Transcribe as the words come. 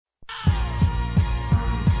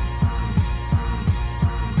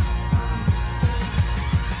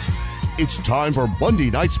It's time for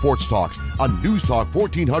Monday Night Sports Talk on News Talk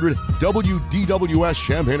 1400 WDWS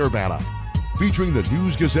Champaign-Urbana. Featuring the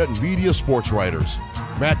News Gazette media sports writers,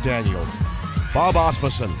 Matt Daniels, Bob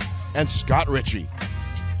Asmussen, and Scott Ritchie.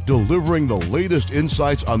 Delivering the latest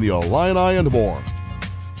insights on the Illini and more.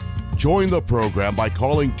 Join the program by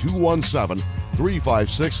calling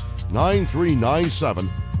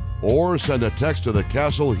 217-356-9397 or send a text to the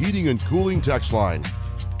Castle Heating and Cooling text line,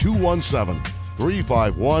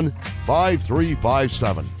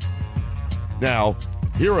 217-351-5357. Now,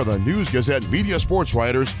 here are the News Gazette media sports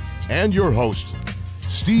writers and your host,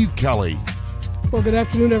 Steve Kelly. Well, good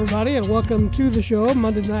afternoon, everybody, and welcome to the show,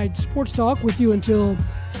 Monday Night Sports Talk, with you until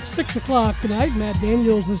 6 o'clock tonight. Matt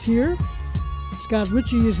Daniels is here. Scott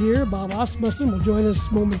Ritchie is here. Bob Asmussen will join us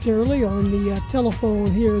momentarily on the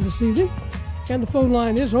telephone here this evening. And the phone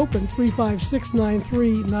line is open,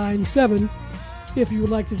 356-9397, if you would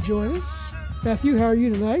like to join us. Matthew, how are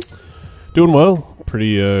you tonight? Doing well.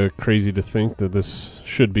 Pretty crazy to think that this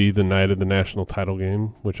should be the night of the national title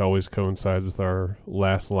game, which always coincides with our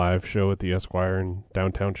last live show at the Esquire in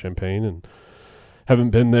downtown Champaign. And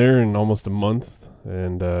haven't been there in almost a month,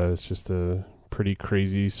 and it's just a pretty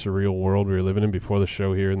crazy, surreal world we were living in before the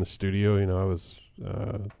show here in the studio. You know, I was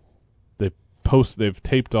they've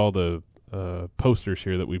taped all the posters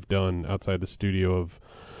here that we've done outside the studio of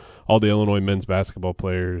all the Illinois men's basketball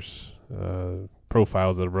players,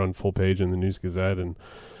 profiles that have run full page in the News Gazette. And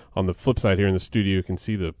on the flip side here in the studio, you can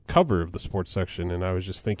see the cover of the sports section. And I was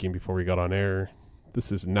just thinking before we got on air,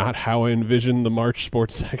 this is not how I envisioned the March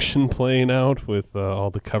sports section playing out with all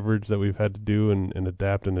the coverage that we've had to do and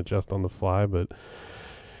adapt and adjust on the fly. But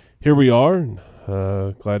here we are.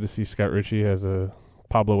 Glad to see Scott Ritchie has a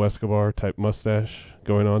Pablo Escobar type mustache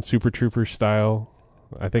going on, Super Trooper style.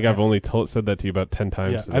 I think I've only said that to you about 10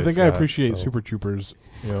 times today, I think Scott, I appreciate Super Troopers,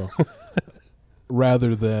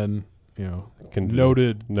 rather than,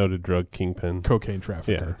 noted drug kingpin. Cocaine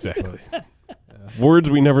trafficker. Yeah, exactly. Words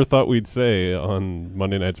we never thought we'd say on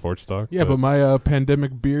Monday Night Sports Talk. Yeah, but my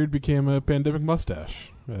pandemic beard became a pandemic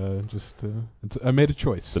mustache. I made a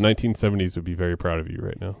choice. The 1970s would be very proud of you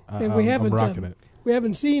right now. And I'm rocking it. We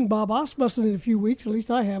haven't seen Bob Asmussen in a few weeks. At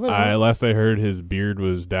least I haven't. Last I heard, his beard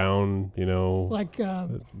was down, like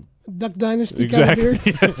Duck Dynasty exactly, kind of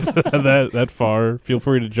beard. Yes, that far. Feel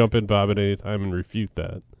free to jump in, Bob, at any time and refute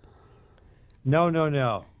that. No, you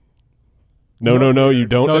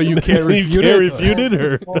don't. No, you can't refute it. Refute it,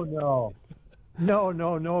 or? Oh,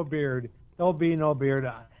 no beard. There'll be no beard.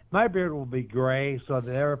 My beard will be gray, so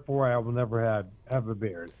therefore I will never have a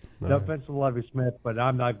beard. No offense to Lovie Smith, but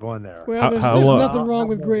I'm not going there. Well, there's nothing wrong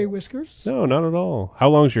with gray whiskers. No, not at all. How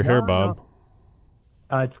long's your hair, Bob?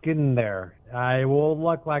 It's getting there. I will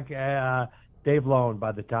look like Dave Lone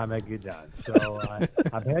by the time I get done. So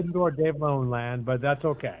I'm heading toward Dave Lone land, but that's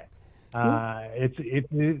okay. It's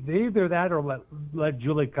either that or let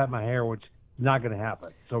Julie cut my hair, which is not going to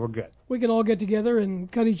happen. So we're good. We could all get together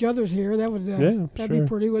and cut each other's hair. That would that'd be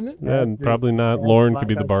pretty, wouldn't it? Yeah, and probably not. Lauren could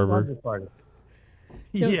be the barber.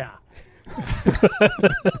 Yeah.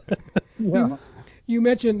 You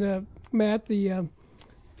mentioned, Matt, the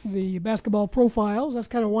basketball profiles. That's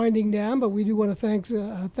kind of winding down, but we do want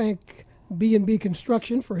to thank B&B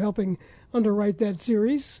Construction for helping underwrite that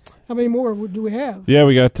series. How many more do we have? Yeah,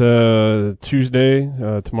 we got Tuesday,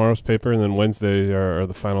 tomorrow's paper, and then Wednesday are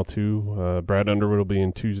the final two. Brad Underwood will be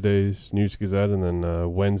in Tuesday's News Gazette, and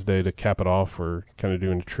then Wednesday to cap it off, we're kind of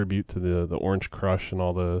doing a tribute to the Orange Crush and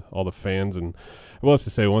all the fans. And I will have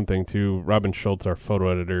to say one thing too. Robin Schultz, our photo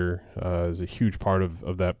editor, is a huge part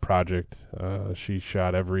of that project. She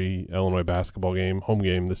shot every Illinois basketball game, home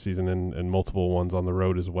game this season, and multiple ones on the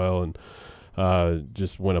road as well, and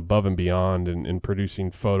just went above and beyond in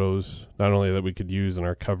producing photos, not only that we could use in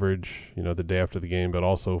our coverage, the day after the game, but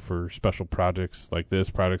also for special projects like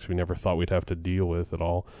this, projects we never thought we'd have to deal with at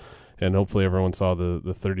all. And hopefully everyone saw the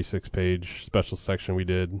 36-page special section we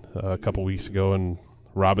did a couple weeks ago, and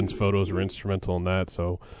Robin's photos were instrumental in that.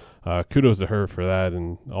 So kudos to her for that,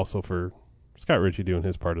 and also for Scott Ritchie doing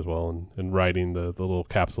his part as well and writing the little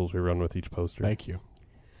capsules we run with each poster. Thank you.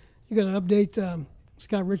 You're going to update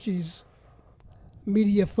Scott Ritchie's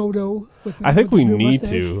media photo with I think we need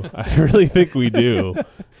mustache? to. I really think we do.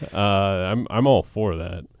 I'm all for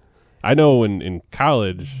that. I know in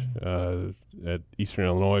college at Eastern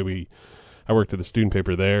Illinois, I worked at the student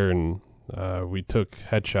paper there, and we took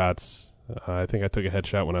headshots. I think I took a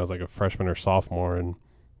headshot when I was like a freshman or sophomore, and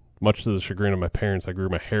much to the chagrin of my parents, I grew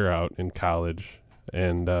my hair out in college.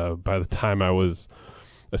 And by the time I was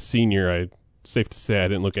a senior, safe to say I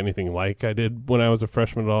didn't look anything like I did when I was a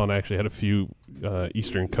freshman at all, and I actually had a few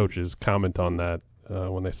Eastern coaches comment on that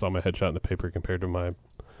when they saw my headshot in the paper compared to my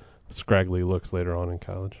scraggly looks later on in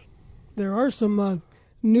college. There are some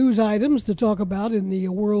news items to talk about in the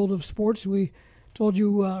world of sports. We told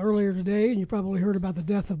you earlier today, and you probably heard about the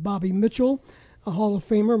death of Bobby Mitchell, a Hall of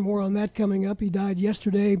Famer. More on that coming up. He died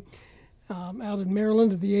yesterday out in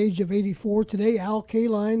Maryland at the age of 84. Today, Al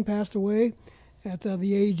Kaline passed away at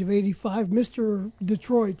the age of 85. Mr.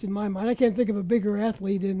 Detroit, in my mind. I can't think of a bigger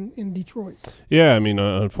athlete in Detroit. Yeah, I mean,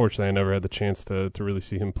 unfortunately, I never had the chance to really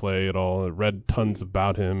see him play at all. I read tons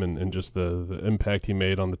about him and just the impact he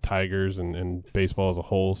made on the Tigers and baseball as a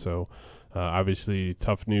whole. So, obviously,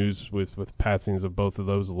 tough news with passings of both of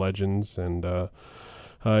those legends. And,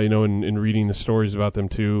 in reading the stories about them,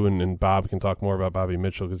 too, and Bob can talk more about Bobby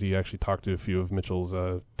Mitchell because he actually talked to a few of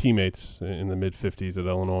Mitchell's teammates in the mid-'50s at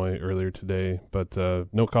Illinois earlier today. But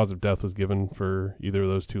no cause of death was given for either of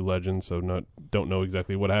those two legends, so don't know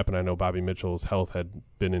exactly what happened. I know Bobby Mitchell's health had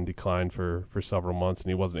been in decline for several months,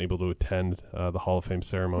 and he wasn't able to attend the Hall of Fame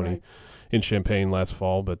ceremony in Champaign last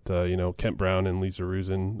fall. But, Kent Brown and Lisa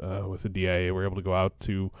Rusin with the DIA were able to go out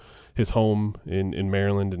to his home in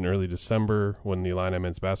Maryland in early December when the Illini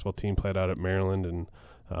men's basketball team played out at Maryland, and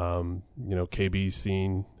KB's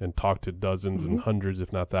seen and talked to dozens and hundreds,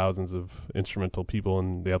 if not thousands, of instrumental people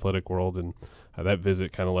in the athletic world, and that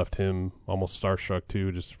visit kind of left him almost starstruck too,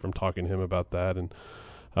 just from talking to him about that. And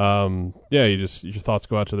your thoughts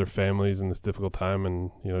go out to their families in this difficult time,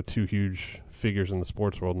 and two huge figures in the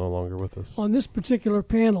sports world no longer with us. On this particular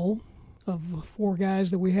panel of four guys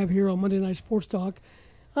that we have here on Monday Night Sports Talk,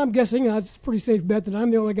 I'm guessing it's a pretty safe bet that I'm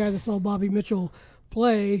the only guy that saw Bobby Mitchell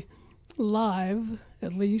play live,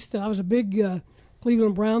 at least. I was a big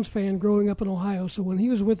Cleveland Browns fan growing up in Ohio, so when he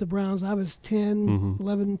was with the Browns, I was 10,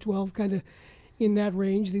 11, 12, kind of in that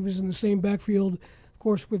range. He was in the same backfield, of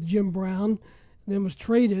course, with Jim Brown, then was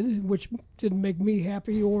traded, which didn't make me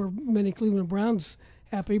happy or many Cleveland Browns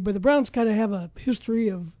happy. But the Browns kind of have a history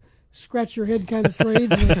of scratch-your-head kind of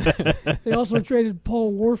trades. They also traded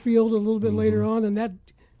Paul Warfield a little bit later on, and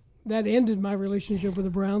that ended my relationship with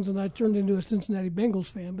the Browns, and I turned into a Cincinnati Bengals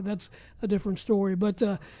fan, but that's a different story. But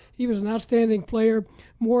he was an outstanding player,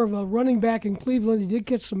 more of a running back in Cleveland. He did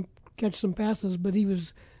catch some passes, but he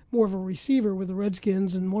was more of a receiver with the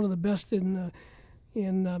Redskins and one of the best in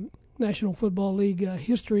National Football League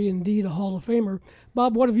history, indeed a Hall of Famer.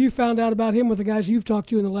 Bob, what have you found out about him with the guys you've talked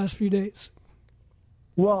to in the last few days?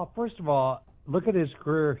 Well, first of all, look at his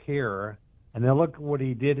career here, and then look at what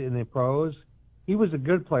he did in the pros. He was a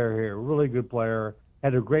good player here, really good player.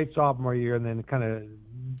 Had a great sophomore year, and then kind of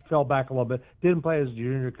fell back a little bit. Didn't play as a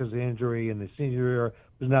junior because of the injury, and the senior year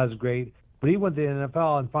was not as great. But he went to the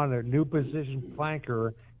NFL and found a new position,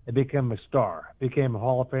 flanker, and became a star. Became a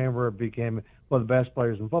Hall of Famer, became one of the best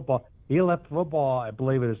players in football. He left football, I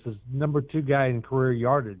believe it is his number 2 guy in career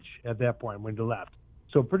yardage at that point when he left.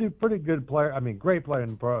 So pretty good player. I mean, great player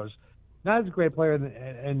in the pros. Not as a great player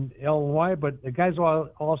in Illinois, but the guys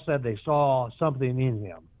all said they saw something in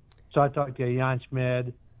him. So I talked to Jan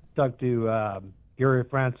Schmid, talked to Gary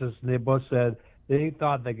Francis, and they both said they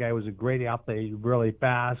thought that guy was a great athlete, really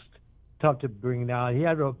fast, tough to bring down. He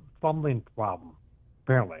had a fumbling problem,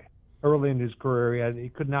 apparently, early in his career. He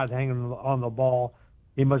could not hang on the ball.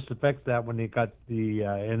 He must have fixed that when he got the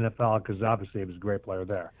NFL because obviously he was a great player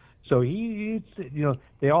there. So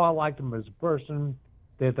they all liked him as a person.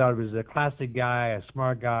 They thought he was a classic guy, a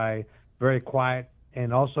smart guy, very quiet,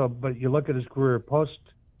 and also. But you look at his career post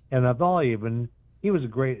NFL, even he was a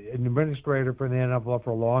great administrator for the NFL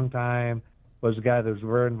for a long time. Was a guy that was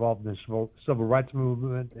very involved in the civil rights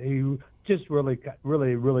movement. He just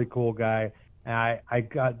really cool guy. And I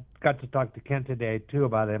got to talk to Kent today too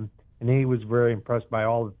about him, and he was very impressed by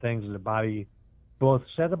all the things that Bobby both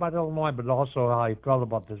said about Illinois, but also how he felt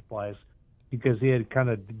about this place, because he had kind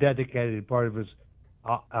of dedicated part of his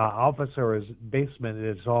office or his basement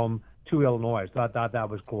at his home to Illinois. So I thought that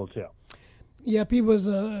was cool too. Yep, he was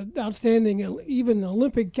an outstanding, even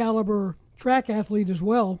Olympic caliber track athlete as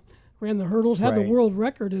well. Ran the hurdles, had the world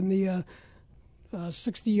record in the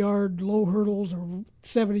 60-yard low hurdles or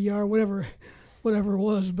 70-yard, whatever it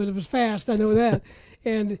was. But it was fast, I know that.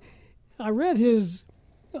 And I read his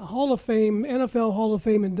Hall of Fame, NFL Hall of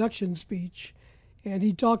Fame induction speech, and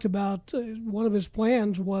he talked about one of his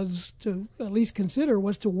plans was to at least consider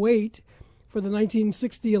was to wait for the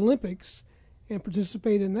 1960 Olympics and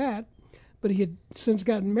participate in that. But he had since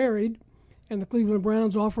gotten married, and the Cleveland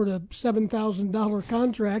Browns offered a $7,000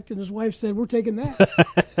 contract, and his wife said, "We're taking that."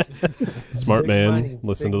 Smart man, money,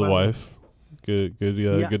 listen to the wife. Good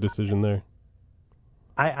decision there.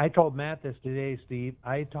 I told Matt this today, Steve.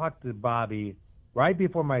 I talked to Bobby right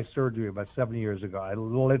before my surgery about 7 years ago. I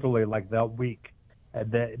literally, like that week,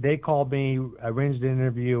 they called me, arranged an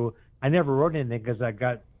interview. I never wrote anything because I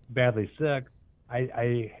got badly sick,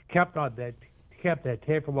 I kept that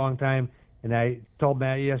tape for a long time, and I told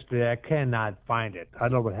Matt yesterday I cannot find it. I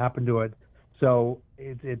don't know what happened to it. So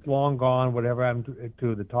it's long gone, whatever happened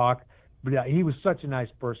to the talk. But he was such a nice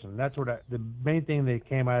person. That's what the main thing that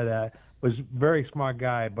came out of that was very smart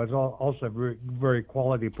guy, but also a very, very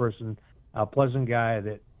quality person, a pleasant guy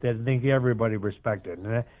that I think everybody respected.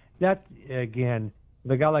 And that again,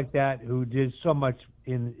 the guy like that who did so much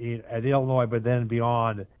at Illinois, but then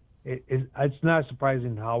beyond, it's not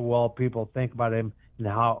surprising how well people think about him and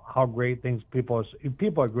how great things people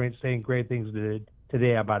are great, saying great things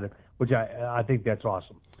today about him, which I think that's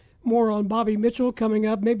awesome. More on Bobby Mitchell coming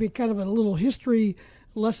up. Maybe kind of a little history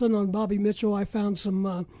lesson on Bobby Mitchell. I found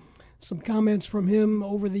some comments from him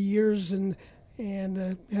over the years and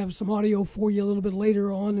have some audio for you a little bit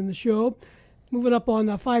later on in the show. Moving up on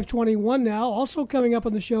 521 now. Also coming up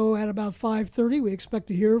on the show at about 5:30, we expect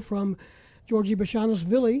to hear from Georgie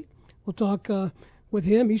Bashanos-Vili. We'll talk with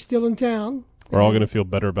him. He's still in town. We're all going to feel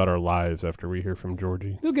better about our lives after we hear from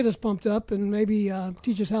Georgie. He'll get us pumped up and maybe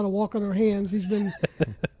teach us how to walk on our hands. He's been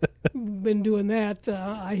doing that,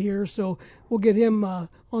 I hear. So we'll get him on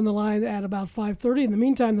the line at about 5:30. In the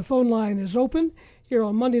meantime, the phone line is open here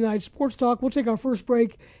on Monday Night Sports Talk. We'll take our first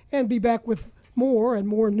break and be back with more and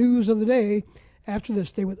more news of the day after this.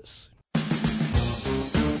 Stay with us.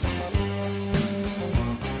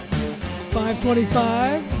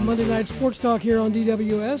 5:25, Monday Night Sports Talk here on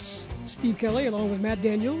DWS. Steve Kelly along with Matt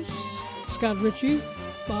Daniels, Scott Ritchie,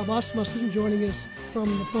 Bob Asmussen joining us from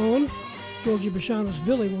the phone. Georgie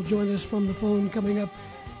Bashanos-Vili will join us from the phone coming up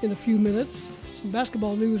in a few minutes. Some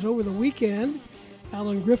basketball news over the weekend.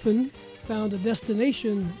 Alan Griffin found a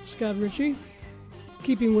destination, Scott Ritchie.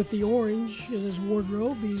 Keeping with the orange in his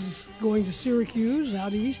wardrobe, he's going to Syracuse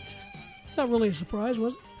out east. Not really a surprise,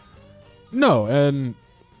 was it? No, and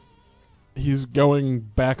he's going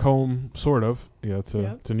back home, sort of,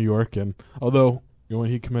 to New York. And although when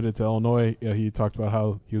he committed to Illinois, he talked about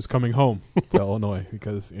how he was coming home to Illinois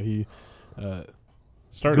because he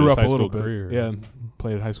started grew his up high a little school bit. career. Yeah, and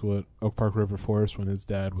played high school at Oak Park River Forest when his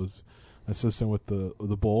dad was assistant with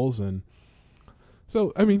the Bulls. And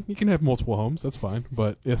so, I mean, you can have multiple homes. That's fine.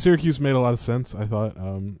 But yeah, Syracuse made a lot of sense, I thought.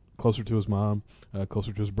 Closer to his mom,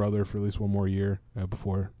 closer to his brother for at least one more year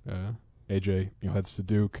before AJ heads to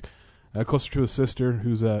Duke. Closer to his sister,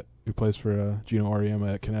 who plays for Gino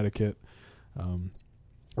Auriemma at Connecticut. And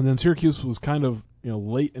then Syracuse was kind of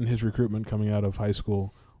late in his recruitment coming out of high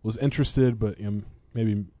school. Was interested, but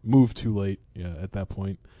maybe moved too late at that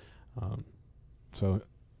point. So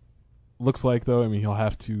looks like, though, he'll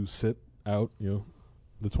have to sit out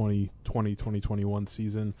the 2020-2021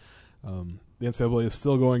 season. The NCAA is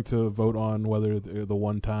still going to vote on whether the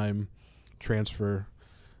one-time transfer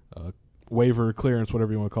waiver, clearance,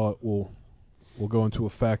 whatever you want to call it, will go into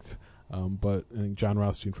effect. But I think John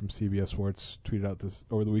Rothstein from CBS Sports tweeted out this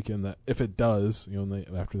over the weekend that if it does,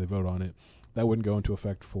 after they vote on it, that wouldn't go into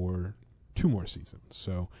effect for 2 more seasons.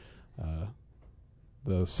 So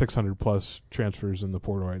the 600-plus transfers in the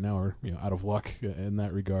portal right now are out of luck in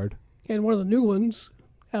that regard. And one of the new ones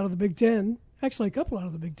out of the Big Ten, actually a couple out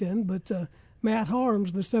of the Big Ten, but Matt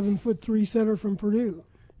Harms, the 7'3" center from Purdue.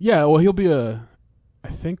 Yeah, well, he'll be I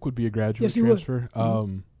think would be a graduate transfer.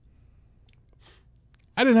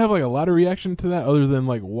 I didn't have a lot of reaction to that other than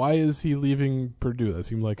why is he leaving Purdue? That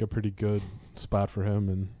seemed like a pretty good spot for him.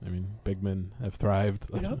 And big men have thrived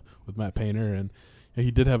with Matt Painter, and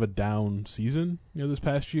he did have a down season this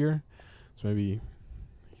past year. So maybe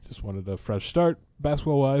he just wanted a fresh start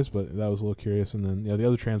basketball wise, but that was a little curious. And then the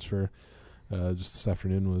other transfer just this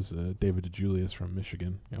afternoon was David DeJulius from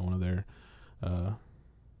Michigan. One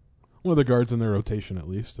of the guards in their rotation at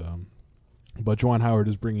least. But Juwan Howard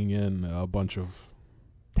is bringing in a bunch of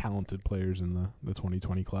talented players in the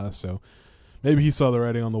 2020 class. So maybe he saw the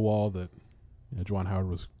writing on the wall that Juwan Howard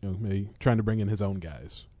was maybe trying to bring in his own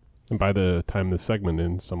guys. And by the time this segment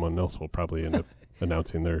ends, someone else will probably end up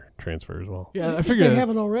announcing their transfer as well. Yeah, I figured they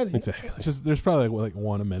haven't already. Exactly. It's just there's probably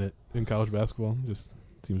one a minute in college basketball. Just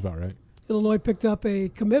seems about right. Illinois picked up a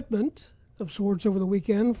commitment of sorts over the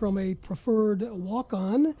weekend from a preferred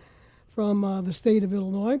walk-on from the state of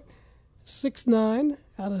Illinois. 6'9",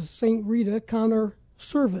 out of St. Rita, Connor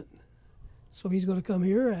Servant. So he's going to come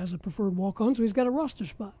here as a preferred walk-on, so he's got a roster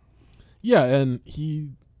spot. Yeah, and he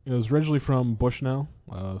is originally from Bushnell,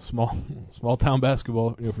 small town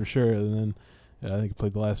basketball, for sure. And then I think he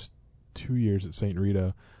played the last 2 years at St.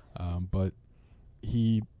 Rita, but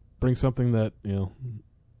he brings something that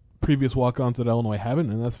previous walk-ons at Illinois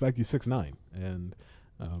haven't, and that's the fact he's 6'9", and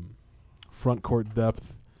front court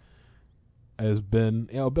depth has been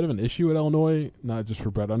a bit of an issue at Illinois, not just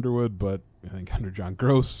for Brett Underwood, but I think under John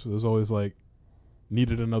Gross, it was always like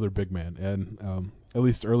needed another big man, and at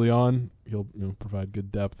least early on, he'll provide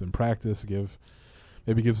good depth in practice.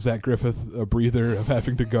 Maybe give Zach Griffith a breather of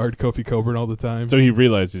having to guard Kofi Coburn all the time. So he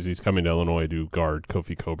realizes he's coming to Illinois to guard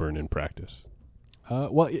Kofi Coburn in practice.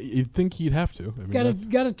 Well, you'd think he'd have to. I mean,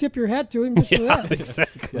 got to tip your hat to him just for that.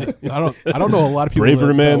 Exactly. Yeah, I don't know a lot of people.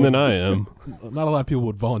 Braver man than I am. Not a lot of people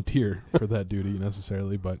would volunteer for that duty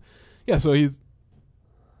necessarily, but yeah. So you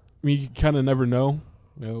kind of never know,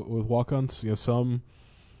 with walk-ons. Some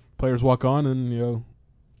players walk on and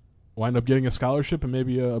wind up getting a scholarship and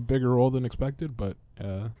maybe a bigger role than expected. But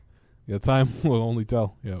time will only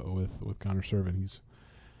tell. With Connor Servin, he's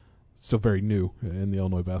still very new in the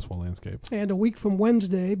Illinois basketball landscape. And a week from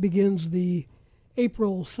Wednesday begins the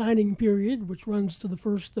April signing period, which runs to the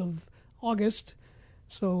 1st of August.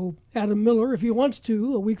 So Adam Miller, if he wants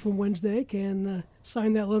to, a week from Wednesday, can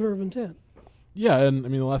sign that letter of intent. Yeah, and I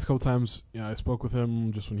mean the last couple times, I spoke with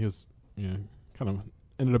him just when he was, kind of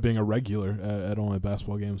ended up being a regular at Illinois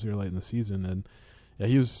basketball games here late in the season, and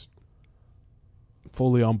he was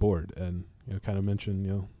fully on board, and kind of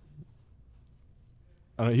mentioned,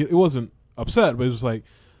 he wasn't upset, but it was like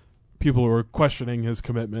people were questioning his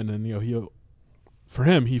commitment, and for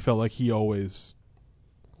him, he felt like he always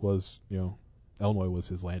was, Illinois was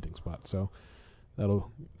his landing spot. So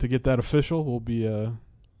to get that official will be a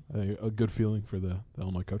good feeling for the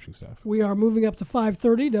Illinois coaching staff. We are moving up to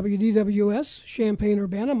 5:30, WDWS,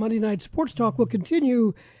 Champaign-Urbana. Monday Night Sports Talk will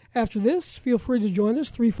continue after this. Feel free to join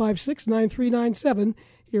us, 356-9397,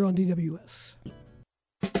 here on DWS.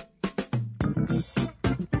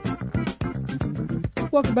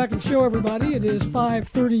 Welcome back to the show, everybody. It is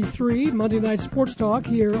 5:33, Monday Night Sports Talk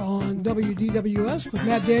here on WDWS with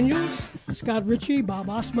Matt Daniels, Scott Ritchie, Bob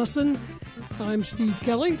Asmussen. I'm Steve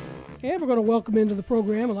Kelly. And we're going to welcome into the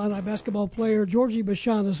program Illini basketball player Georgie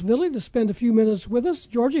Bashanas-Ville to spend a few minutes with us.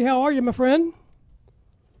 Georgie, how are you, my friend?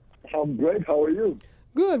 I'm great. How are you?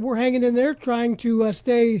 Good. We're hanging in there, trying to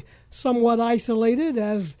stay somewhat isolated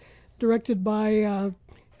as directed by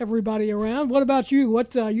everybody around. What about you?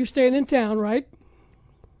 You staying in town, right?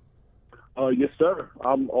 Yes, sir.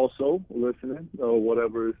 I'm also listening.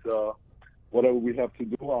 Whatever we have to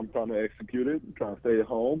do, I'm trying to execute it. I'm trying to stay at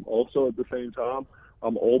home. Also, at the same time,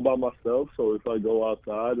 I'm all by myself, so if I go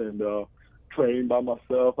outside and train by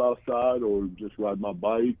myself outside, or just ride my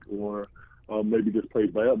bike, or maybe just play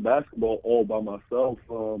basketball all by myself,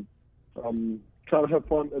 I'm trying to have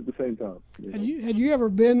fun at the same time. Had you ever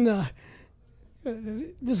been?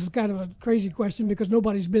 This is kind of a crazy question because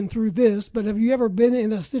nobody's been through this, but have you ever been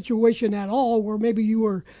in a situation at all where maybe you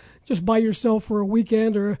were just by yourself for a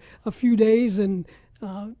weekend or a few days, and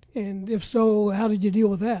if so, how did you deal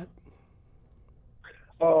with that?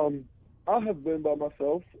 I have been by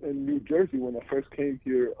myself in New Jersey when I first came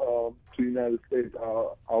here to the United States.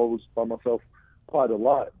 I was by myself quite a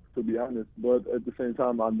lot, to be honest. But at the same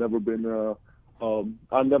time, I've never been.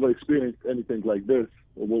 I never experienced anything like this,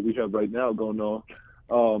 or what we have right now going on.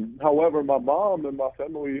 However, my mom and my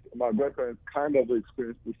family, my grandparents, kind of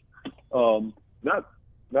experienced this. Not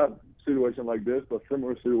situation like this, but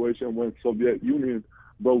similar situation when Soviet Union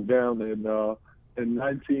broke down in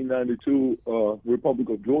 1992. Republic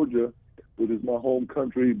of Georgia, which is my home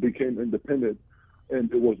country, became independent,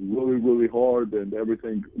 and it was really, really hard, and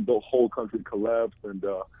everything, the whole country collapsed, and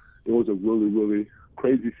it was a really, really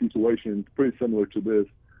crazy situation, pretty similar to this.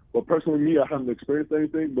 But personally, me, I haven't experienced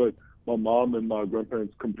anything, but my mom and my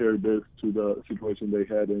grandparents compared this to the situation they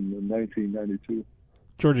had in 1992.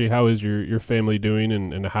 Georgie, how is your family doing,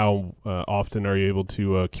 and how often are you able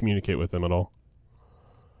to communicate with them at all?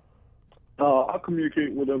 I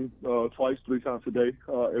communicate with them twice, 3 times a day,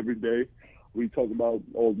 every day. We talk about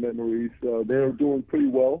old memories. They're doing pretty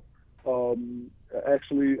well.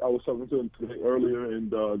 Actually, I was talking to them today earlier,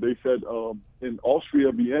 and they said in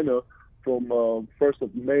Austria, Vienna, from 1st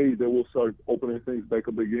of May, they will start opening things back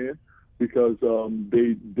up again because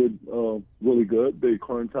they did really good. They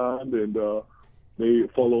quarantined, and they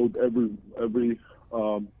followed every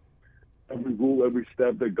rule, every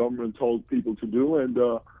step that government told people to do. And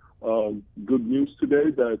good news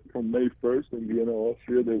today that from May 1st in Vienna,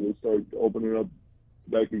 Austria, they will start opening up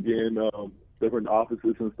back again, different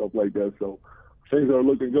offices and stuff like that. So things are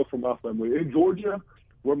looking good for my family. In Georgia,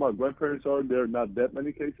 where my grandparents are, there are not that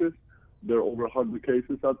many cases. There are over 100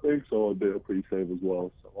 cases, I think, so they're pretty safe as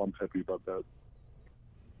well. So I'm happy about that.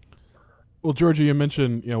 Well, Georgie, you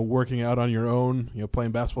mentioned working out on your own,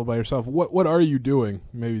 playing basketball by yourself. What are you doing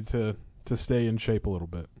maybe to stay in shape a little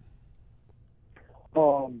bit?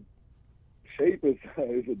 Shape is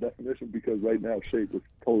a definition because right now shape is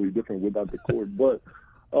totally different without the cord. But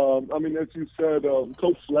I mean, as you said,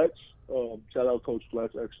 Coach Fletch shout out Coach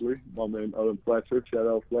Fletch, actually, my man Fletcher, shout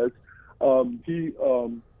out Fletch.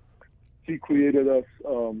 He created us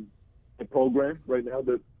a program right now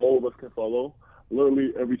that all of us can follow.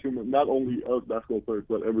 Literally every human, not only us basketball players,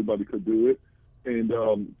 but everybody could do it. And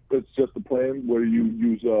it's just a plan where you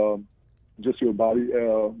use just your body.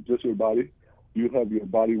 You have your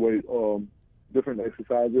body weight, different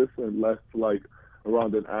exercises, and lasts like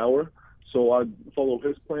around an hour. So I follow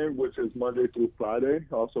his plan, which is Monday through Friday.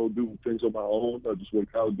 I also do things on my own. I just work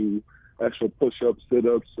out, do extra push-ups,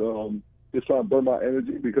 sit-ups, just trying to burn my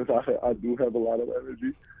energy because I do have a lot of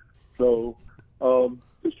energy. So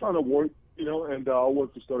just trying to work, and I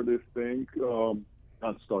want to start this thing.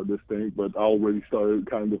 Not start this thing, but I already started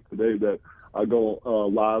kind of today that I go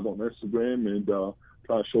live on Instagram and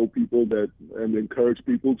try to show people that and encourage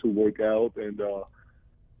people to work out and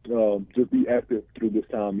just be active through this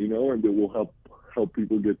time, and it will help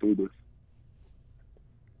people get through this.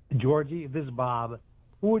 Georgie, this is Bob.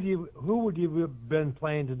 Who would you have been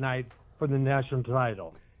playing tonight for the national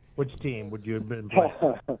title? Which team would you have been playing?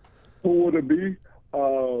 Who would it be?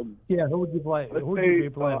 Who would you play? Who would you be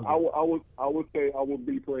playing? I would say I would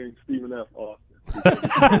be playing Stephen F. Austin.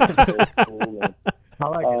 I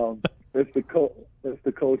like it. If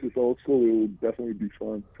the coach is old school, it would definitely be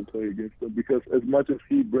fun to play against him because as much as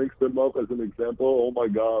he brings them up as an example, oh my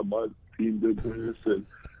God, my team did this, and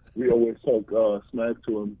we always talk smack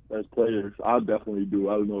to him as players. I definitely do.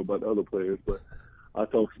 I don't know about other players, but I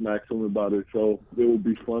talk smack to him about it. So it would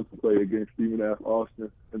be fun to play against Stephen F.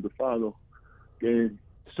 Austin in the final game.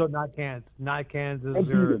 So not Kansas.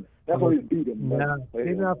 Definitely beat him.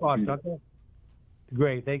 Stephen F. Austin. Okay.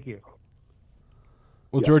 Great, thank you.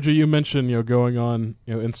 Well, Georgia, you mentioned going on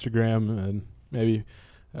Instagram and maybe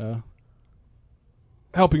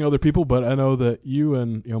helping other people, but I know that you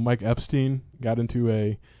and Mike Epstein got into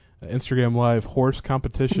a Instagram Live horse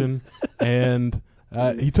competition, and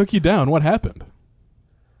he took you down. What happened?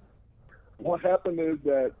 What happened is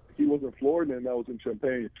that he was in Florida and I was in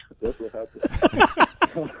Champaign. That's what happened.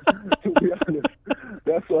 To be honest,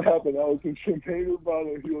 that's what happened. I was in Champaign about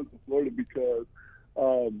it. He was in Florida because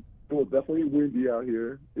it was definitely windy out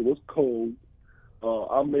here. It was cold.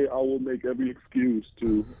 I will make every excuse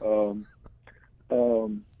to.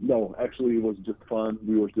 No, actually, it was just fun.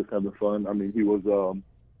 We were just having fun. I mean,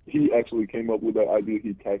 he actually came up with that idea.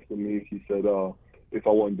 He texted me. He said if I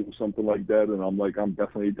want to do something like that, and I'm like, I'm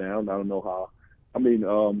definitely down. I don't know how. I mean,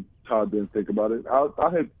 how I didn't think about it. I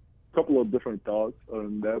had a couple of different thoughts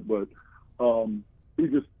on that, but he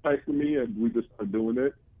just texted me, and we just started doing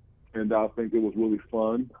it. And I think it was really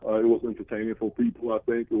fun. It was entertaining for people. I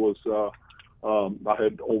think it was. I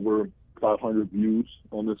had over 500 views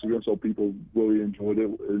on Instagram, so people really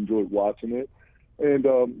enjoyed watching it, and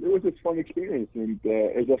it was just a fun experience. And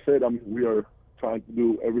as I said, I mean, we are trying to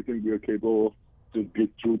do everything we are capable of to get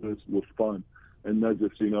through this with fun, and not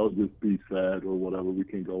just just be sad or whatever. We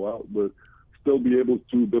can go out, but still be able to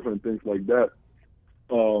do different things like that.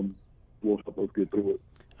 Will help us get through it.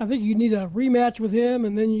 I think you need a rematch with him,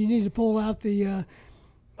 and then you need to pull out the.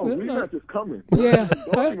 Rematch is coming. Yeah.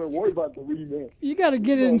 Don't even worry about the rematch. You got to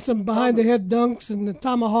get in some behind-the-head dunks and the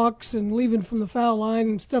tomahawks and leaving from the foul line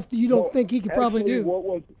and stuff that you don't think he could probably do. What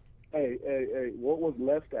was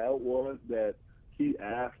left out was that he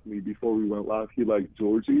asked me before we went live,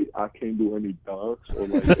 Georgie, I can't do any dunks or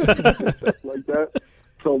stuff like that.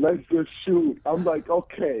 So let's just shoot. I'm like,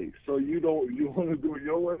 okay, so you want to do it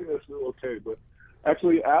your way? That's still okay. But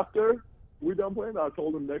actually, after we done playing, I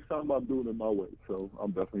told him next time I'm doing it my way. So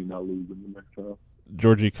I'm definitely not losing the next time.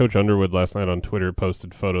 Georgie, Coach Underwood last night on Twitter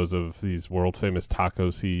posted photos of these world-famous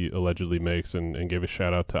tacos he allegedly makes and gave a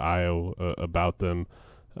shout-out to Io about them.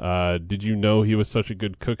 Did you know he was such a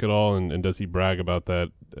good cook at all, and does he brag about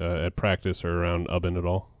that at practice or around Ubben at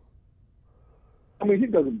all? I mean, he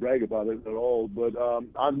doesn't brag about it at all, but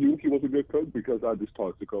I knew he was a good cook because I just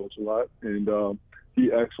talked to Coach a lot. And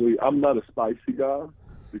he actually, I'm not a spicy guy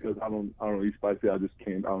because I don't eat spicy. I just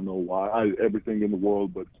can't. I don't know why. I eat everything in the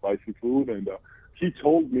world but spicy food. And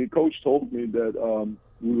Coach told me that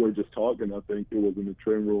we were just talking. I think it was in the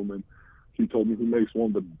training room, and he told me he makes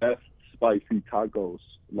one of the best spicy tacos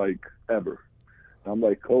ever. And I'm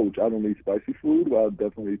like, Coach, I don't eat spicy food, but I'll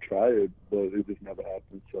definitely try it, but it just never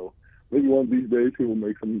happened. So maybe one of these days he will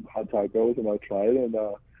make some hot tacos and I'll try it, and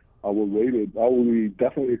I will rate it. I will be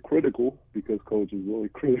definitely critical because Coach is really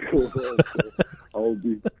critical. So I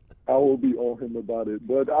will be on him about it.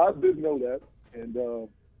 But I did know that, and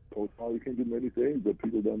Coach probably can do many things, but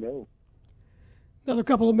people don't know. Another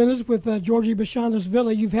couple of minutes with Georgie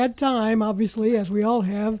Bashandishvili. You've had time, obviously, as we all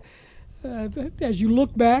have. As you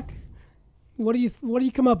look back, What do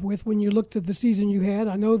you come up with when you looked at the season you had?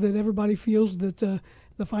 I know that everybody feels that the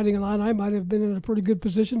Fighting Illini might have been in a pretty good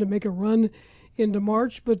position to make a run into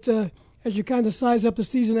March, but as you kind of size up the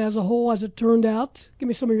season as a whole, as it turned out, give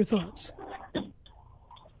me some of your thoughts.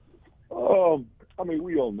 I mean,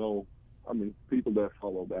 we all know. I mean, people that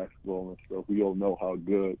follow basketball and stuff, we all know how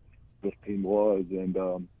good this team was and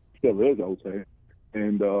still is, I would say,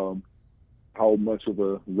 and how much of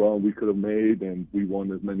a run we could have made, and we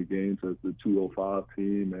won as many games as the 205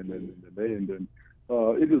 team, and then in the end, and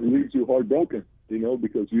it just leaves you heartbroken, you know,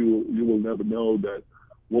 because you will never know that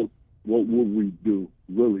what will we do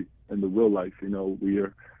really in the real life. You know, we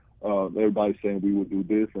are everybody's saying we would do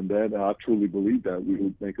this and that, and I truly believe that we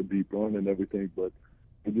would make a deep run and everything, but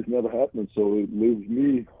it just never happened. So it leaves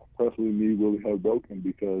me personally really heartbroken,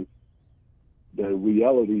 because the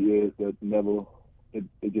reality is that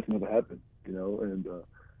it just never happened, you know, and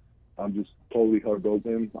I'm just totally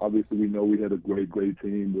heartbroken. Obviously, we know we had a great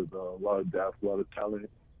team with a lot of depth, a lot of talent.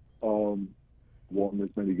 Won as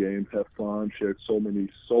many games, have fun, shared so many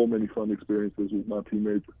fun experiences with my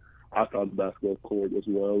teammates outside the basketball court as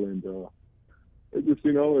well, and it just,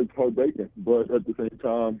 you know, it's heartbreaking. But at the same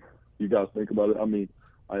time, you got to think about it. I mean,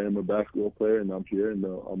 I am a basketball player, and I'm here, and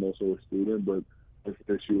I'm also a student, but this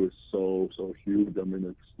issue is so huge. I mean,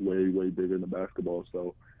 it's way bigger than basketball.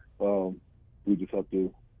 So we just have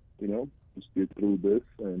to, you know, just get through this.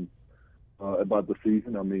 And about the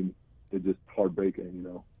season, I mean, it's just heartbreaking, you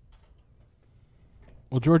know.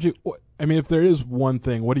 Well, Georgie, I mean, if there is one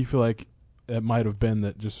thing, what do you feel like it might have been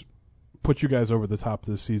that just put you guys over the top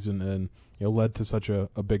this season and, you know, led to such a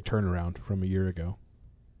big turnaround from a year ago?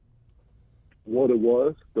 What it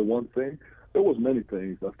was, the one thing, there was many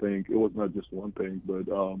things. I think it was not just one thing, but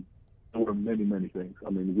there were many things. I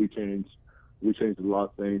mean, we changed a lot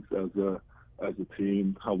of things as a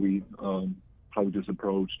team, how we just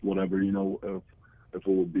approached whatever, you know, if it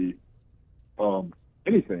would be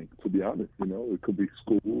anything, to be honest, you know. It could be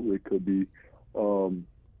school, it could be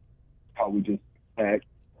how we just act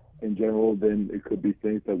in general, then it could be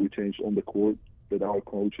things that we changed on the court, that our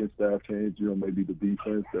coaching staff changed, you know, maybe the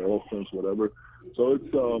defense, the offense, whatever. So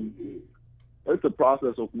it's a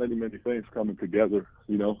process of many things coming together,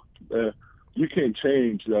 you know. You can't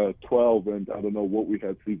change 12, and I don't know what we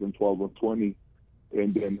had season 12 or 20,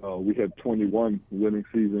 and then we had 21 winning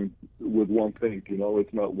season with one thing, you know.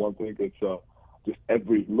 It's not one thing, it's just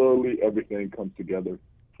literally everything comes together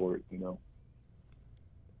for it, you know.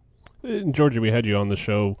 In Georgia, we had you on the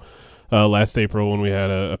show last April when we had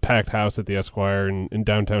a packed house at the Esquire in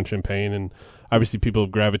downtown Champaign, and obviously people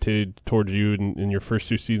have gravitated towards you in your first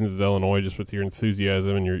 2 seasons at Illinois, just with your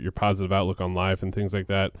enthusiasm and your positive outlook on life and things like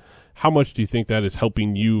that. How much do you think that is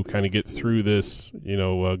helping you kind of get through this, you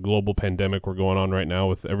know, global pandemic we're going on right now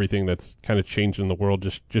with everything that's kind of changed in the world,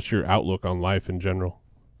 just your outlook on life in general?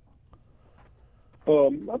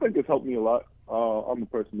 I think it's helped me a lot. I'm a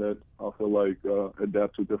person that I feel like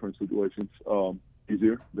adapt to different situations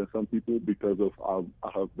easier than some people, because of I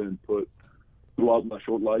have been put throughout my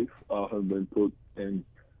short life. I have been put in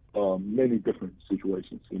many different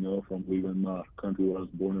situations, you know, from leaving my country where I was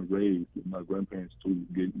born and raised with my grandparents, to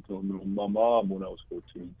getting to know my mom when I was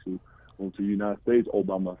 14, to going to the United States all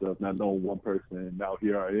by myself, not knowing one person, and now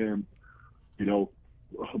here I am, you know,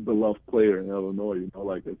 a beloved player in Illinois, you know,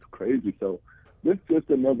 like, it's crazy. So this is just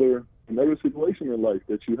another situation in life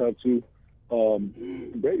that you have to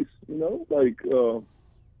embrace, you know, like,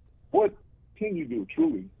 what can you do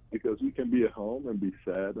truly? Because you can be at home and be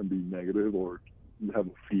sad and be negative, or have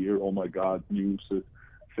a fear, oh my God, news is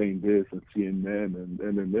saying this and CNN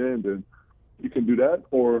and you can do that.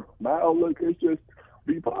 Or my outlook is just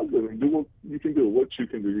be positive and do what you can do. What you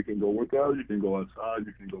can do, you can go work out, you can go outside,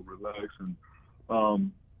 you can go relax,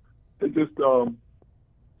 and it just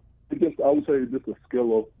I would say it's just a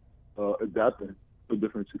skill of adapting to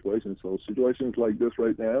different situations. So situations like this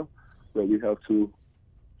right now, that we have to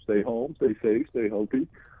stay home, stay safe, stay healthy,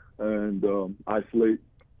 and isolate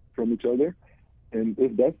from each other. And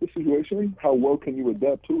if that's the situation, how well can you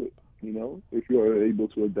adapt to it? You know, if you are able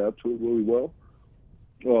to adapt to it really well,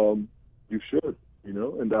 you should, you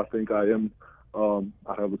know. And I think I am.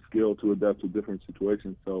 I have a skill to adapt to different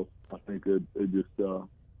situations. So I think it just you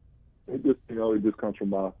know, it just comes from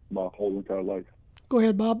my whole entire life. Go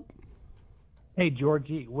ahead, Bob. Hey,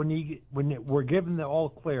 Georgie, when we're given the all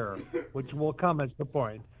clear, which will come at some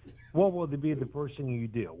point, what will be the first thing you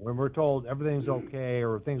do? When we're told everything's okay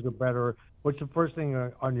or things are better, what's the first thing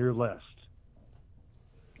on your list?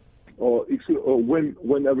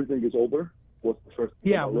 When everything is over, what's the first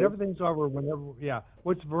thing? Yeah, when everything's over,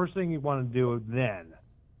 what's the first thing you want to do then?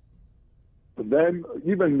 then,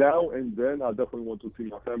 even now and then, I definitely want to see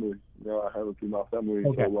my family. I haven't seen my family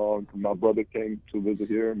in so long. My brother came to visit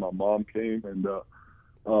here. My mom came, and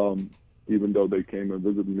even though they came and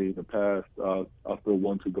visited me in the past, I still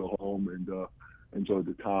want to go home and enjoy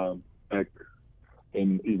the time back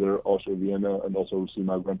in either Austria, Vienna, and also see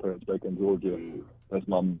my grandparents back in Georgia. That's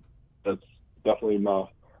definitely my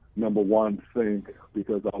number one thing,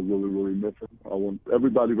 because I really, really miss them. I want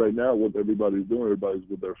everybody right now, what everybody's doing, everybody's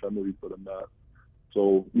with their families, but I'm not.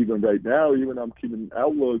 So even right now, even I'm keeping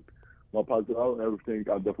outlook, my positive outlook and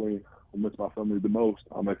everything, I definitely miss my family the most.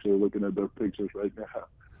 I'm actually looking at their pictures right now.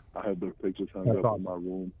 I have their pictures hung up in my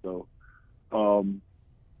room. So,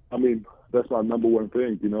 I mean, that's my number one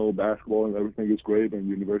thing. Basketball and everything is great and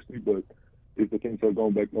university, but if the things are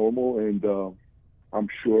going back normal, and I'm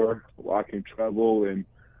sure I can travel and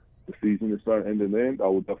the season is starting to end, I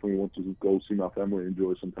would definitely want to go see my family and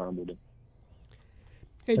enjoy some time with them.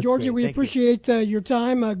 Hey, Georgie, we appreciate your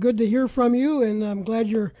time. Good to hear from you, and I'm glad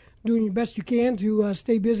you're doing your best you can to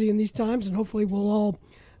stay busy in these times, and hopefully we'll all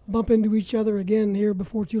bump into each other again here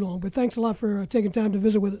before too long. But thanks a lot for taking time to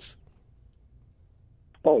visit with us.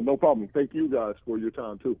 Oh, no problem. Thank you guys for your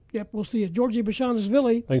time, too. Yep, we'll see you. Georgie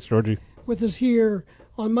Bashanesvili. Thanks, Georgie. With us here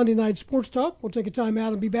on Monday Night Sports Talk. We'll take a time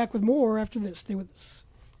out and be back with more after this. Stay with us.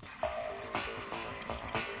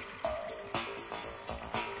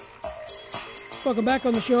 Welcome back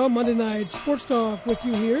on the show, Monday Night Sports Talk, with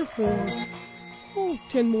you here for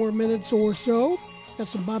 10 more minutes or so. Got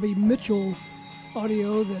some Bobby Mitchell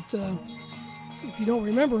audio that, if you don't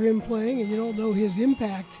remember him playing and you don't know his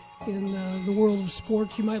impact in the world of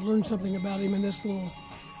sports, you might learn something about him in this little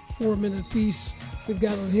 4-minute piece we've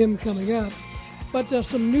got on him coming up. But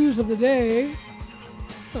some news of the day.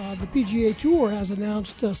 The PGA Tour has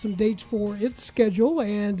announced some dates for its schedule,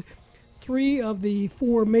 and 3 of the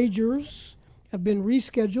 4 majors have been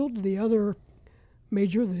rescheduled. The other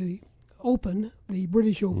major, the Open, the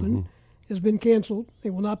British Open, has been canceled. They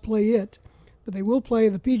will not play it, but they will play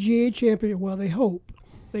the PGA Championship. Well, they hope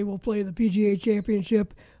they will play the PGA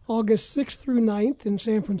Championship August 6th through 9th in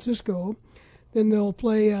San Francisco. Then they'll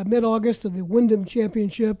play mid-August of the Wyndham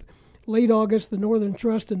Championship, late August the Northern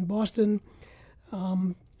Trust in Boston,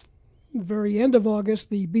 the very end of August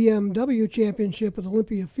the BMW Championship at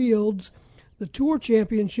Olympia Fields, the Tour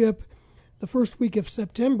Championship the first week of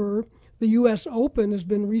September. The U.S. Open has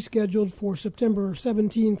been rescheduled for September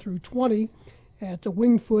 17 through 20 at the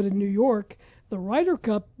Winged Foot in New York. The Ryder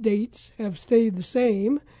Cup dates have stayed the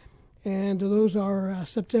same, and those are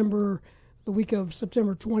the week of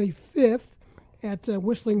September 25th at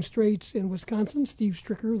Whistling Straits in Wisconsin. Steve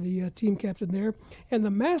Stricker, the team captain there. And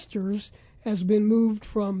the Masters has been moved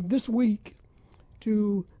from this week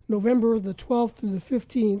to November the 12th through the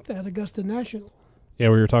 15th at Augusta National. Yeah,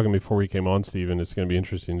 we were talking before we came on, Steve, and it's going to be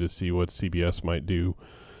interesting to see what CBS might do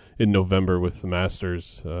in November with the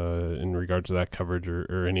Masters in regards to that coverage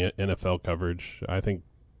or any NFL coverage. I think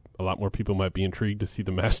a lot more people might be intrigued to see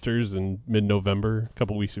the Masters in mid-November, a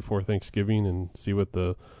couple weeks before Thanksgiving, and see what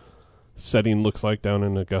the setting looks like down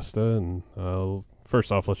in Augusta. And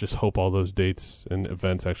first off, let's just hope all those dates and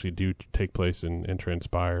events actually do take place and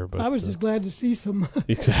transpire. But I was just glad to see some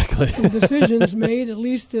exactly some decisions made, at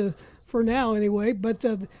least for now anyway. But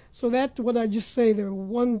so that what I just say, there are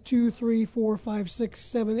 1, 2, 3, 4, 5, 6,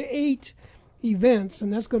 7, 8 events,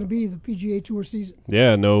 and that's going to be the PGA Tour season.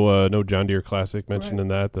 Yeah, no John Deere Classic mentioned in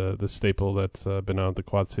that, the staple that's been out at the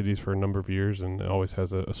Quad Cities for a number of years and always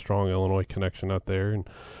has a strong Illinois connection out there. And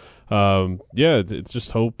it's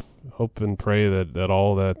just hope and pray that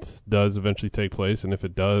all that does eventually take place. And if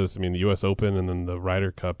it does, I mean, the U.S. Open and then the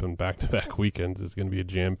Ryder Cup and back-to-back weekends is going to be a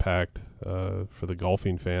jam-packed for the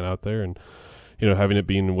golfing fan out there. And, having it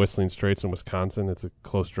being in Whistling Straits in Wisconsin, it's a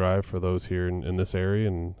close drive for those here in this area,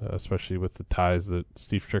 and especially with the ties that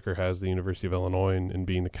Steve Stricker has to the University of Illinois and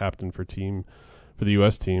being the captain for the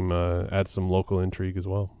U.S. team adds some local intrigue as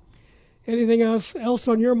well. Anything else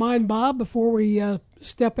on your mind, Bob, before we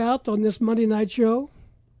step out on this Monday night show?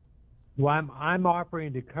 Well, I'm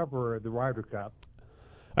offering to cover the Ryder Cup.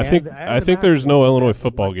 I think there's no Illinois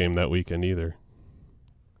football game that weekend either.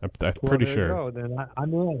 I'm pretty sure. Go. Then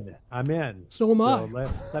I'm in. So am I.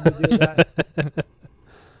 Let me do that.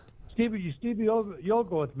 Stevie, you'll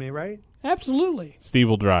go with me, right? Absolutely. Steve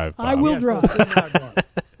will drive, Bob. I will drive.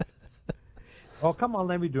 Oh, come on,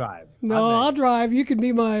 let me drive. No, I'll drive. You can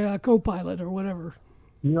be my co-pilot or whatever.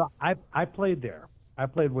 I played there. I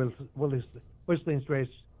played Whistling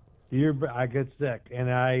Straits the year I got sick,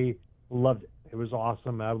 and I loved it. It was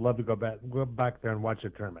awesome. I would love to go back there and watch the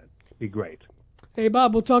tournament. It'd be great. Hey,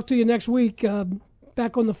 Bob, we'll talk to you next week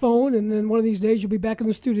back on the phone, and then one of these days you'll be back in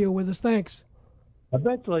the studio with us. Thanks.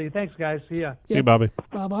 Eventually. Thanks, guys. See ya. See you, Bobby.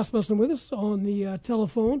 Bob Asmussen with us on the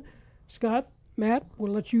telephone. Scott, Matt,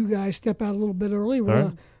 we'll let you guys step out a little bit early. We're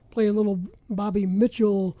going to play a little Bobby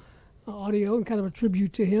Mitchell audio and kind of a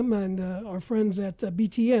tribute to him and our friends at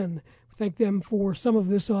BTN. Thank them for some of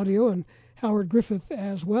this audio and Howard Griffith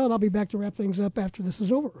as well. And I'll be back to wrap things up after this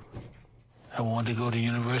is over. I wanted to go to the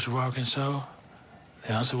University of Arkansas.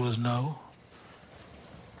 The answer was no.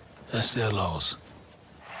 That's their loss.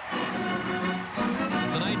 The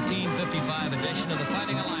 1955 edition of the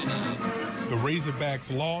Fighting Illini. The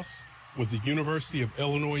Razorbacks' loss was the University of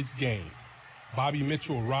Illinois' gain. Bobby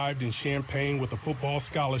Mitchell arrived in Champaign with a football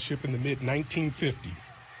scholarship in the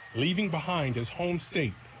mid-1950s, leaving behind his home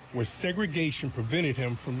state where segregation prevented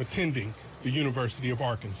him from attending the University of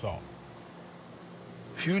Arkansas.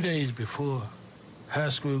 A few days before high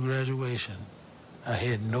school graduation, I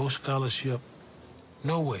had no scholarship,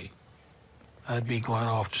 no way I'd be going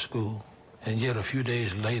off to school. And yet a few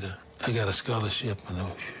days later, I got a scholarship, and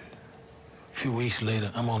a few weeks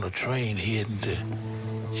later, I'm on a train heading to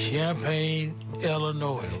Champaign,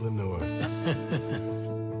 Illinois.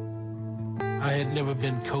 I had never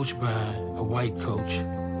been coached by a white coach,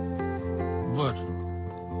 but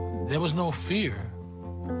there was no fear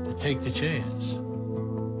to take the chance.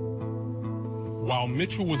 While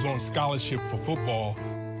Mitchell was on scholarship for football,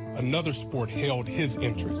 another sport held his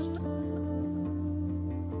interest.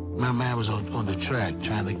 My man was on the track,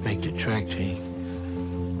 trying to make the track team,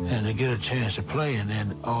 and to get a chance to play, and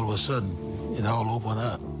then all of a sudden, it all opened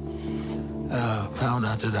up. Found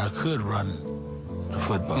out that I could run the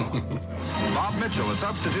football. Bob Mitchell, a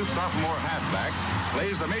substitute sophomore halfback,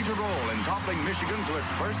 plays a major role in toppling Michigan to its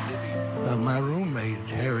first defeat. My roommate,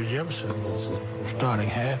 Harry Jefferson, was the starting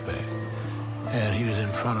halfback, and he was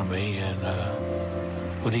in front of me, and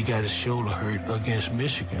when he got his shoulder hurt against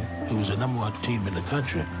Michigan, who was the #1 team in the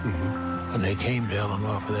country, when they came to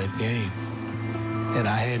Illinois for that game, and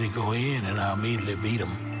I had to go in, and I immediately beat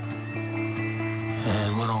him.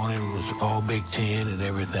 And went on, it was all Big Ten and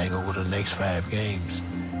everything over the next 5 games.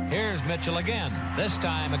 Here's Mitchell again, this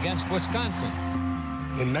time against Wisconsin.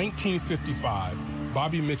 In 1955,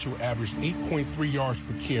 Bobby Mitchell averaged 8.3 yards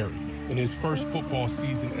per carry in his first football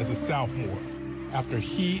season as a sophomore, after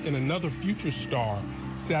he and another future star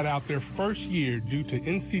sat out their first year due to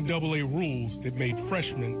NCAA rules that made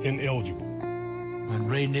freshmen ineligible. When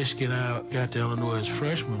Ray Nitschke and I got to Illinois as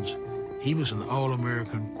freshmen, he was an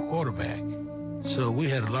All-American quarterback. So we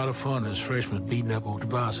had a lot of fun as freshmen beating up on the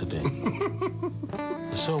varsity.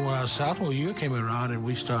 So when our sophomore year came around and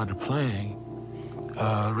we started playing,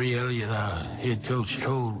 Ray Elliott, our head coach,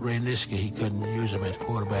 told Ray Nitschke he couldn't use him as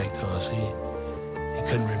quarterback because he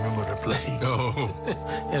couldn't remember the play. Oh.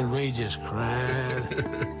 And Ray just cried.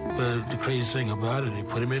 But the crazy thing about it, they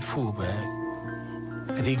put him at fullback,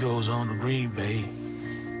 and he goes on to Green Bay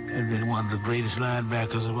and been one of the greatest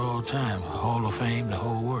linebackers of all time, Hall of Fame, the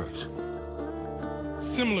whole works.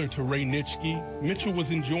 Similar to Ray Nitschke, Mitchell was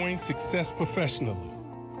enjoying success professionally.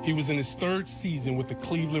 He was in his 3rd season with the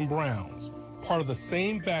Cleveland Browns, part of the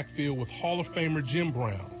same backfield with Hall of Famer Jim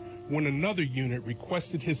Brown, when another unit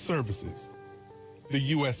requested his services, the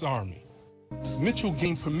U.S. Army. Mitchell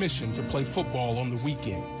gained permission to play football on the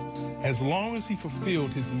weekends, as long as he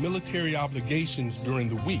fulfilled his military obligations during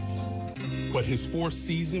the week. But his 4th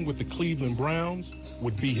season with the Cleveland Browns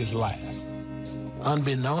would be his last.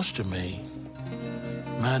 Unbeknownst to me,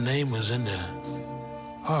 my name was in the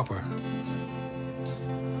Harper,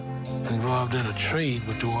 involved in a trade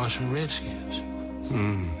with the Washington Redskins.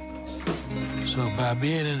 So by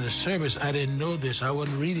being in the service, I didn't know this. I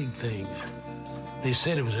wasn't reading things. They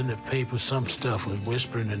said it was in the paper. Some stuff was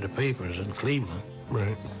whispering in the papers in Cleveland.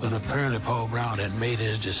 Right. But apparently Paul Brown had made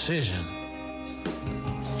his decision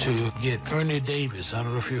to get Ernie Davis. I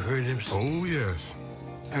don't know if you heard him. Oh, yes.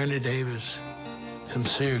 Ernie Davis from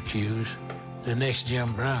Syracuse, the next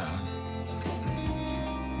Jim Brown.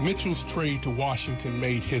 Mitchell's trade to Washington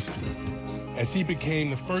made history, as he became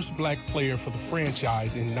the first black player for the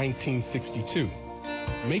franchise in 1962,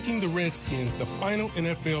 making the Redskins the final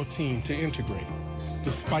NFL team to integrate,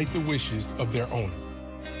 despite the wishes of their owner.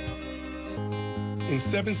 In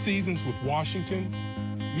 7 seasons with Washington,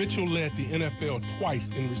 Mitchell led the NFL twice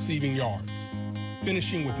in receiving yards,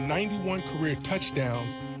 finishing with 91 career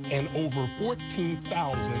touchdowns and over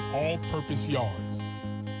 14,000 all-purpose yards.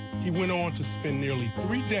 He went on to spend nearly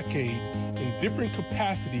 3 decades in different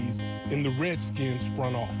capacities in the Redskins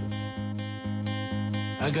front office.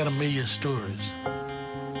 I got a million stories,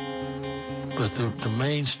 but the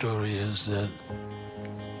main story is that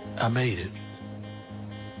I made it.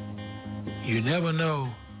 You never know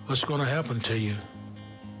what's going to happen to you,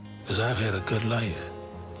 because I've had a good life.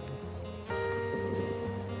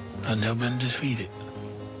 I've never been defeated.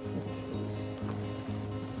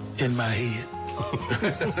 In my head.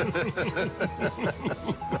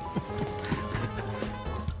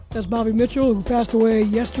 That's Bobby Mitchell, who passed away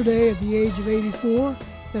yesterday at the age of 84.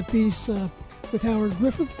 That piece with Howard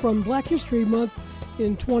Griffith from Black History Month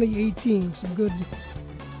in 2018. Some good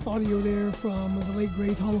audio there from the late,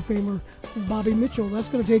 great Hall of Famer Bobby Mitchell. That's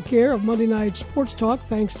going to take care of Monday Night Sports Talk.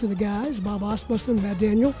 Thanks to the guys, Bob Asmussen, Matt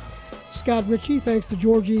Daniel, Scott Ritchie. Thanks to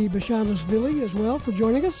Georgie Bashanas-Villi as well for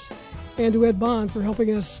joining us, and to Ed Bond for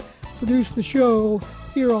helping us produce the show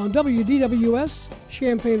here on WDWS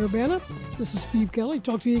Champaign-Urbana. This is Steve Kelly.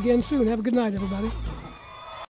 Talk to you again soon. Have a good night, everybody.